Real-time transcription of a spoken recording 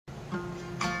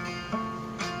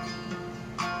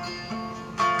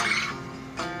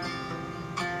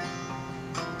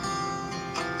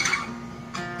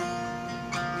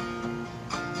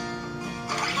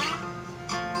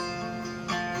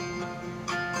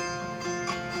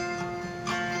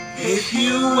If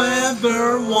you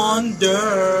ever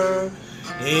wonder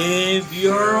if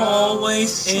you're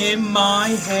always in my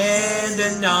head,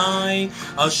 and I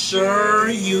assure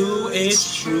you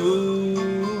it's true.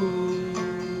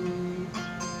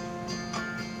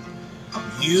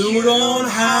 You don't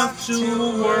have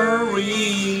to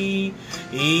worry.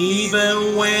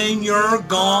 Even when you're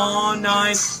gone,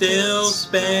 I still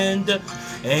spend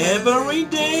every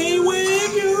day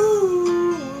with you.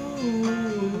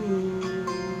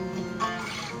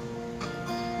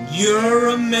 You're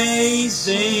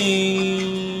amazing,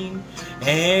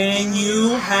 and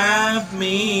you have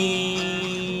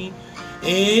me.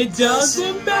 It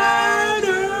doesn't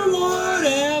matter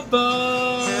whatever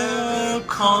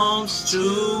comes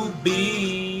to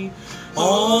be.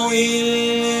 Oh,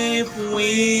 if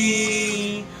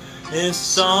we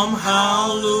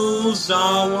somehow lose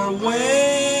our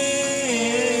way,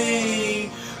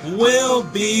 we'll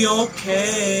be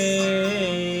okay.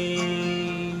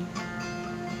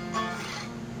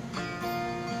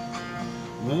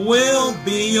 We'll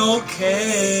be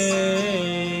okay.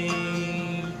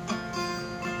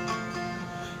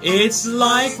 It's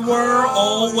like we're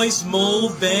always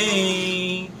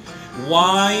moving.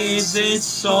 Why is it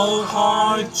so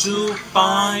hard to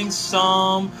find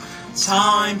some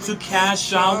time to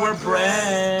catch our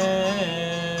breath?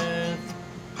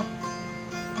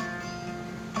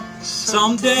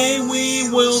 Someday we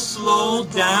will slow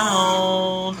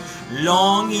down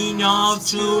long enough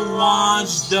to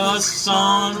watch the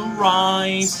sun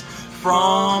rise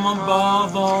from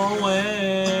above our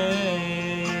way.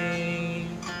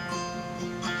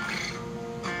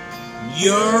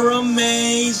 You're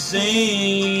amazing,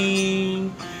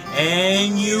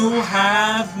 and you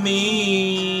have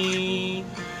me.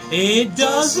 It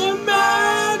doesn't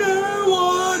matter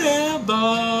whatever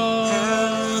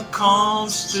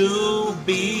comes to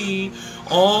be.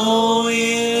 Oh,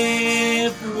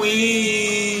 if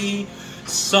we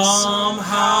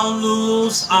somehow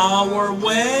lose our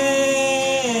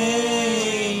way,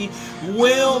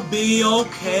 we'll be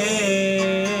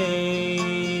okay.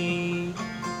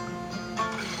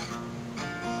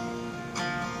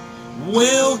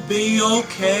 We'll be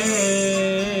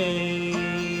okay.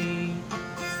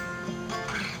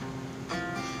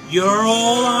 You're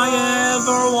all I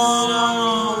ever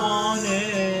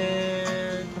wanted.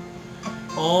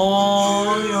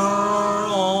 Oh, you're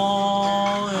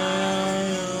all I.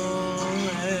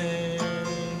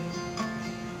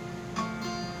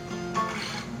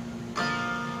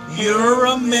 You're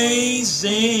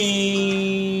amazing,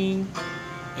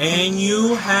 and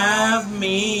you have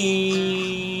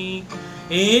me.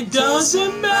 It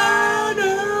doesn't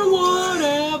matter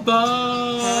whatever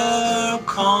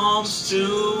comes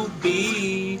to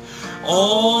be.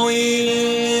 Oh,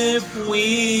 if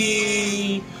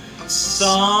we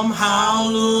somehow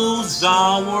lose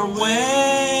our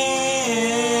way,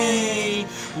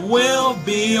 we'll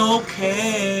be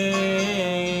okay.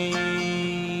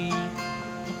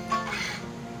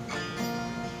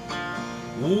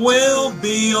 We'll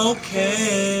be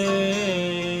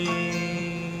okay.